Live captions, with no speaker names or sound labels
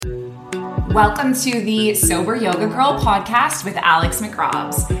Welcome to the Sober Yoga Girl podcast with Alex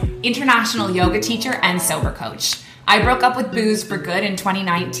McRobbs, international yoga teacher and sober coach. I broke up with booze for good in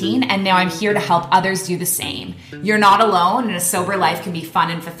 2019, and now I'm here to help others do the same. You're not alone, and a sober life can be fun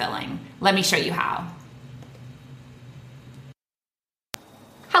and fulfilling. Let me show you how.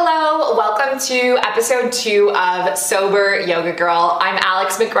 Hello, welcome to episode 2 of Sober Yoga Girl. I'm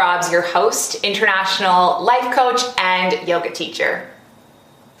Alex McRobbs, your host, international life coach, and yoga teacher.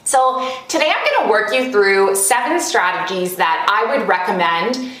 So today I'm going to work you through 7 strategies that I would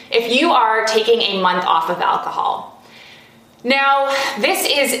recommend if you are taking a month off of alcohol. Now, this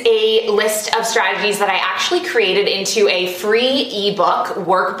is a list of strategies that I actually created into a free ebook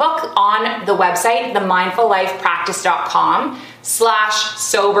workbook on the website,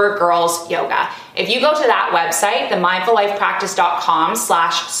 themindfullifepractice.com/sobergirlsyoga. If you go to that website,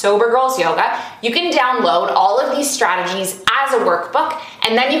 themindfullifepractice.com/sobergirlsyoga, you can download all of these strategies as a workbook,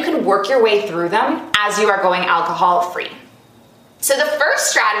 and then you can work your way through them as you are going alcohol free. So the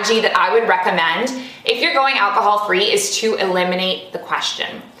first strategy that I would recommend if you're going alcohol free is to eliminate the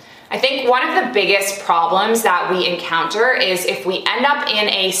question. I think one of the biggest problems that we encounter is if we end up in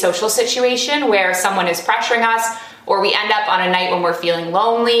a social situation where someone is pressuring us, or we end up on a night when we're feeling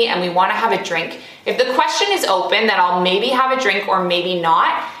lonely and we want to have a drink. If the question is open that I'll maybe have a drink or maybe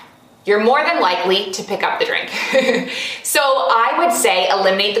not, you're more than likely to pick up the drink. So I would say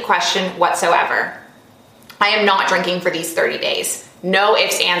eliminate the question whatsoever. I am not drinking for these 30 days. No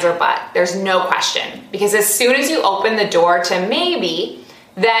ifs, ands, or but. There's no question. Because as soon as you open the door to maybe,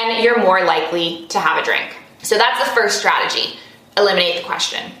 then you're more likely to have a drink. So that's the first strategy. Eliminate the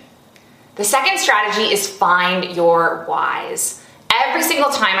question. The second strategy is find your whys. Every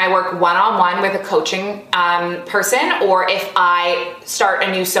single time I work one-on-one with a coaching person, or if I start a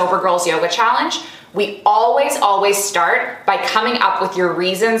new Sober Girls Yoga Challenge, we always start by coming up with your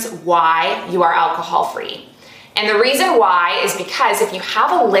reasons why you are alcohol free. And the reason why is because if you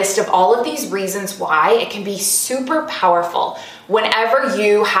have a list of all of these reasons why, it can be super powerful. Whenever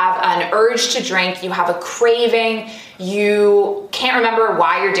you have an urge to drink, you have a craving, you can't remember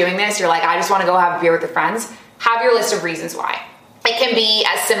why you're doing this, you're like, I just want to go have a beer with your friends, have your list of reasons why. It can be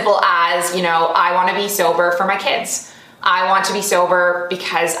as simple as, I want to be sober for my kids. I want to be sober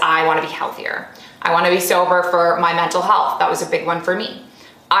because I want to be healthier. I want to be sober for my mental health. That was a big one for me.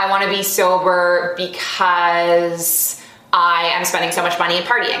 I want to be sober because I am spending so much money and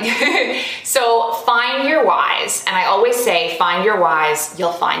partying. So find your whys. And I always say, find your whys,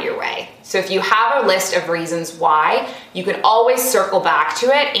 you'll find your way. So if you have a list of reasons why, you can always circle back to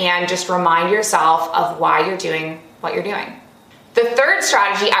it and just remind yourself of why you're doing what you're doing. The third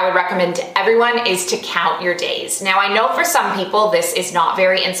strategy I would recommend to everyone is to count your days. Now, I know for some people this is not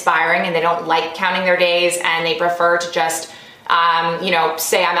very inspiring and they don't like counting their days and they prefer to just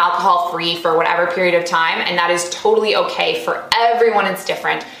say I'm alcohol free for whatever period of time, and that is totally okay. For everyone, it's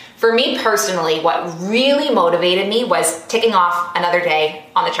different. For me personally, what really motivated me was ticking off another day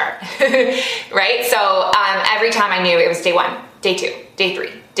on the chart, right? So every time I knew it was day 1, day 2, day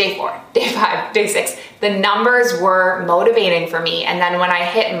 3, day 4, day 5, day 6, the numbers were motivating for me. And then when I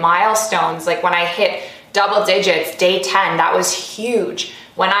hit milestones, like when I hit double digits, day 10, that was huge.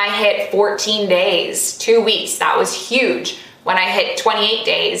 When I hit 14 days, 2 weeks, that was huge. When I hit 28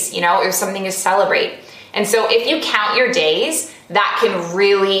 days, it was something to celebrate. And so if you count your days, that can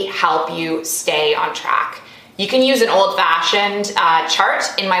really help you stay on track. You can use an old-fashioned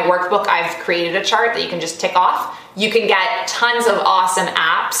chart. In my workbook, I've created a chart that you can just tick off. You can get tons of awesome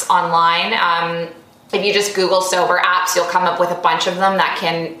apps online. If you just Google sober apps, you'll come up with a bunch of them that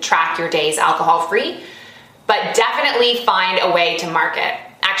can track your days alcohol-free. But definitely find a way to market.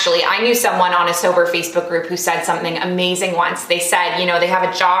 Actually, I knew someone on a sober Facebook group who said something amazing once. They said, they have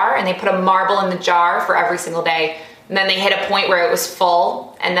a jar and they put a marble in the jar for every single day. And then they hit a point where it was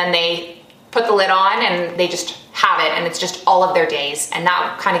full and then they put the lid on and they just have it and it's just all of their days. And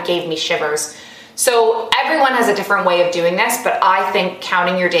that kind of gave me shivers. So everyone has a different way of doing this, but I think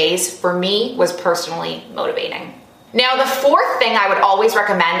counting your days for me was personally motivating. Now, the fourth thing I would always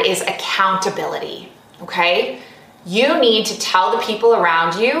recommend is accountability, okay? You need to tell the people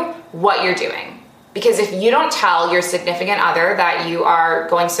around you what you're doing. Because if you don't tell your significant other that you are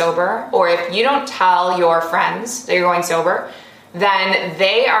going sober, or if you don't tell your friends that you're going sober, then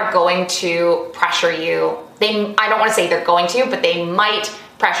they are going to pressure you. I don't want to say they're going to, but they might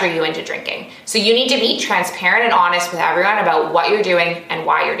pressure you into drinking. So you need to be transparent and honest with everyone about what you're doing and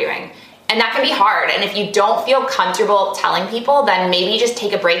why you're doing. And that can be hard. And if you don't feel comfortable telling people, then maybe just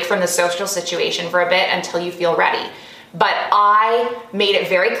take a break from the social situation for a bit until you feel ready. But I made it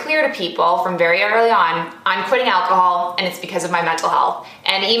very clear to people from very early on, I'm quitting alcohol and it's because of my mental health.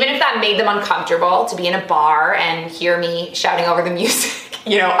 And even if that made them uncomfortable to be in a bar and hear me shouting over the music,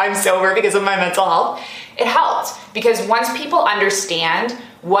 I'm sober because of my mental health, it helped. Because once people understand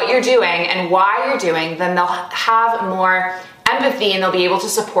what you're doing and why you're doing, then they'll have more empathy and they'll be able to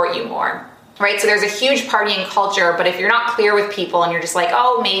support you more. Right? So there's a huge partying culture, but if you're not clear with people and you're just like,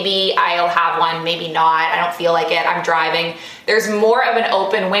 oh, maybe I'll have one, maybe not, I don't feel like it, I'm driving, there's more of an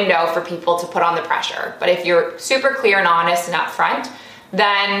open window for people to put on the pressure. But if you're super clear and honest and upfront,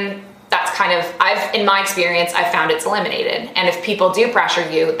 then that's in my experience, I've found it's eliminated. And if people do pressure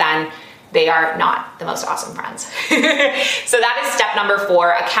you, then they are not the most awesome friends. So that is step number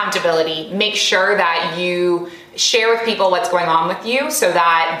 4, accountability. Make sure that you share with people what's going on with you so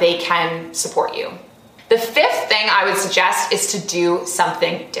that they can support you. The 5th thing I would suggest is to do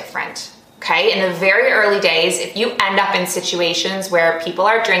something different. Okay, in the very early days, if you end up in situations where people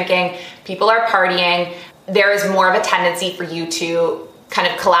are drinking, people are partying, there is more of a tendency for you to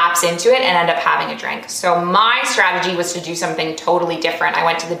kind of collapse into it and end up having a drink. So my strategy was to do something totally different. I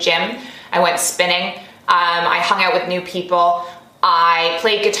went to the gym, I went spinning, I hung out with new people, I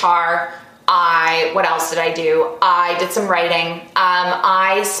played guitar, what else did I do? I did some writing.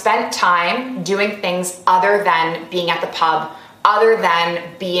 I spent time doing things other than being at the pub, other than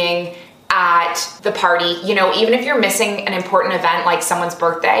being at the party. Even if you're missing an important event like someone's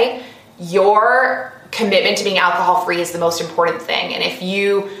birthday, your commitment to being alcohol free is the most important thing. And if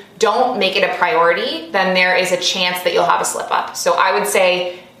you don't make it a priority, then there is a chance that you'll have a slip up. So I would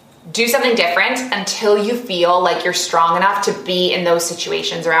say do something different until you feel like you're strong enough to be in those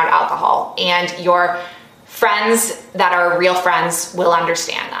situations around alcohol. And your friends that are real friends will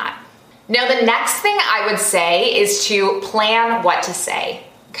understand that. Now, the next thing I would say is to plan what to say.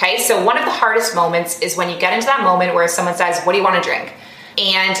 Okay, so one of the hardest moments is when you get into that moment where someone says, what do you want to drink?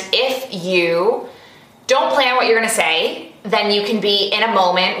 And if you don't plan what you're going to say, then you can be in a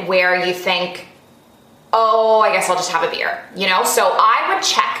moment where you think, oh, I guess I'll just have a beer, So I would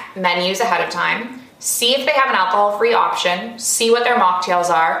check menus ahead of time, see if they have an alcohol-free option, see what their mocktails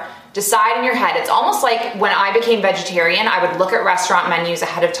are, decide in your head. It's almost like when I became vegetarian, I would look at restaurant menus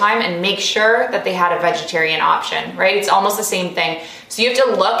ahead of time and make sure that they had a vegetarian option, right? It's almost the same thing. So you have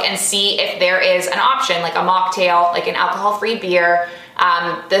to look and see if there is an option, like a mocktail, like an alcohol-free beer.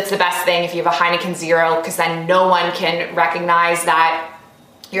 That's the best thing if you have a Heineken Zero, because then no one can recognize that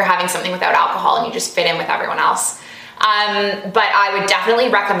you're having something without alcohol and you just fit in with everyone else. But I would definitely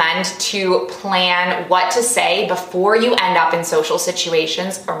recommend to plan what to say before you end up in social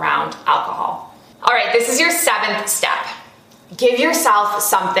situations around alcohol. All right, this is your 7th step. Give yourself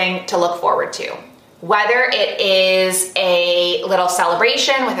something to look forward to. Whether it is a little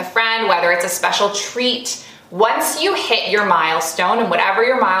celebration with a friend, whether it's a special treat, once you hit your milestone, and whatever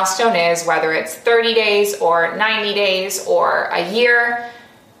your milestone is, whether it's 30 days or 90 days or a year,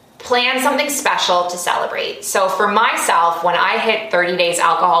 plan something special to celebrate. So for myself, when I hit 30 days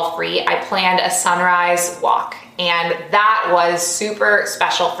alcohol free, I planned a sunrise walk. And that was super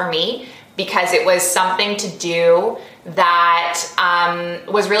special for me because it was something to do that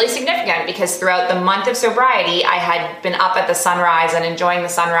was really significant, because throughout the month of sobriety, I had been up at the sunrise and enjoying the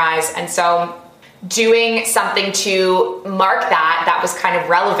sunrise. And so doing something to mark that was kind of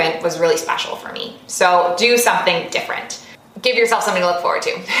relevant was really special for me. So do something different. Give yourself something to look forward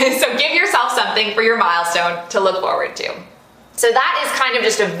to. So give yourself something for your milestone to look forward to. So that is kind of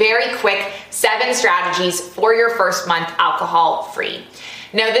just a very quick 7 strategies for your first month alcohol free.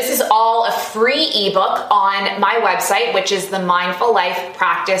 Now, this is all a free ebook on my website, which is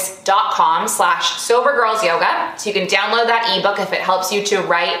themindfullifepractice.com/sobergirlsyoga. So you can download that ebook if it helps you to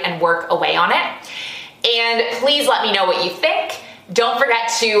write and work away on it. And please let me know what you think. Don't forget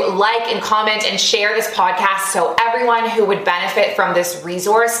to like and comment and share this podcast so everyone who would benefit from this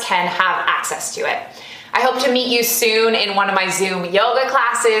resource can have access to it. I hope to meet you soon in one of my Zoom yoga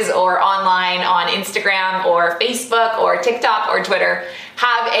classes or online on Instagram or Facebook or TikTok or Twitter.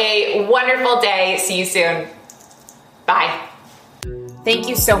 Have a wonderful day. See you soon. Bye. Thank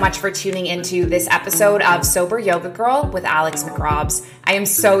you so much for tuning into this episode of Sober Yoga Girl with Alex McRobbs. I am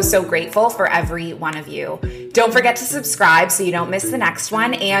so grateful for every one of you. Don't forget to subscribe so you don't miss the next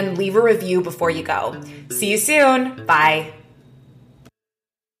one, and leave a review before you go. See you soon. Bye.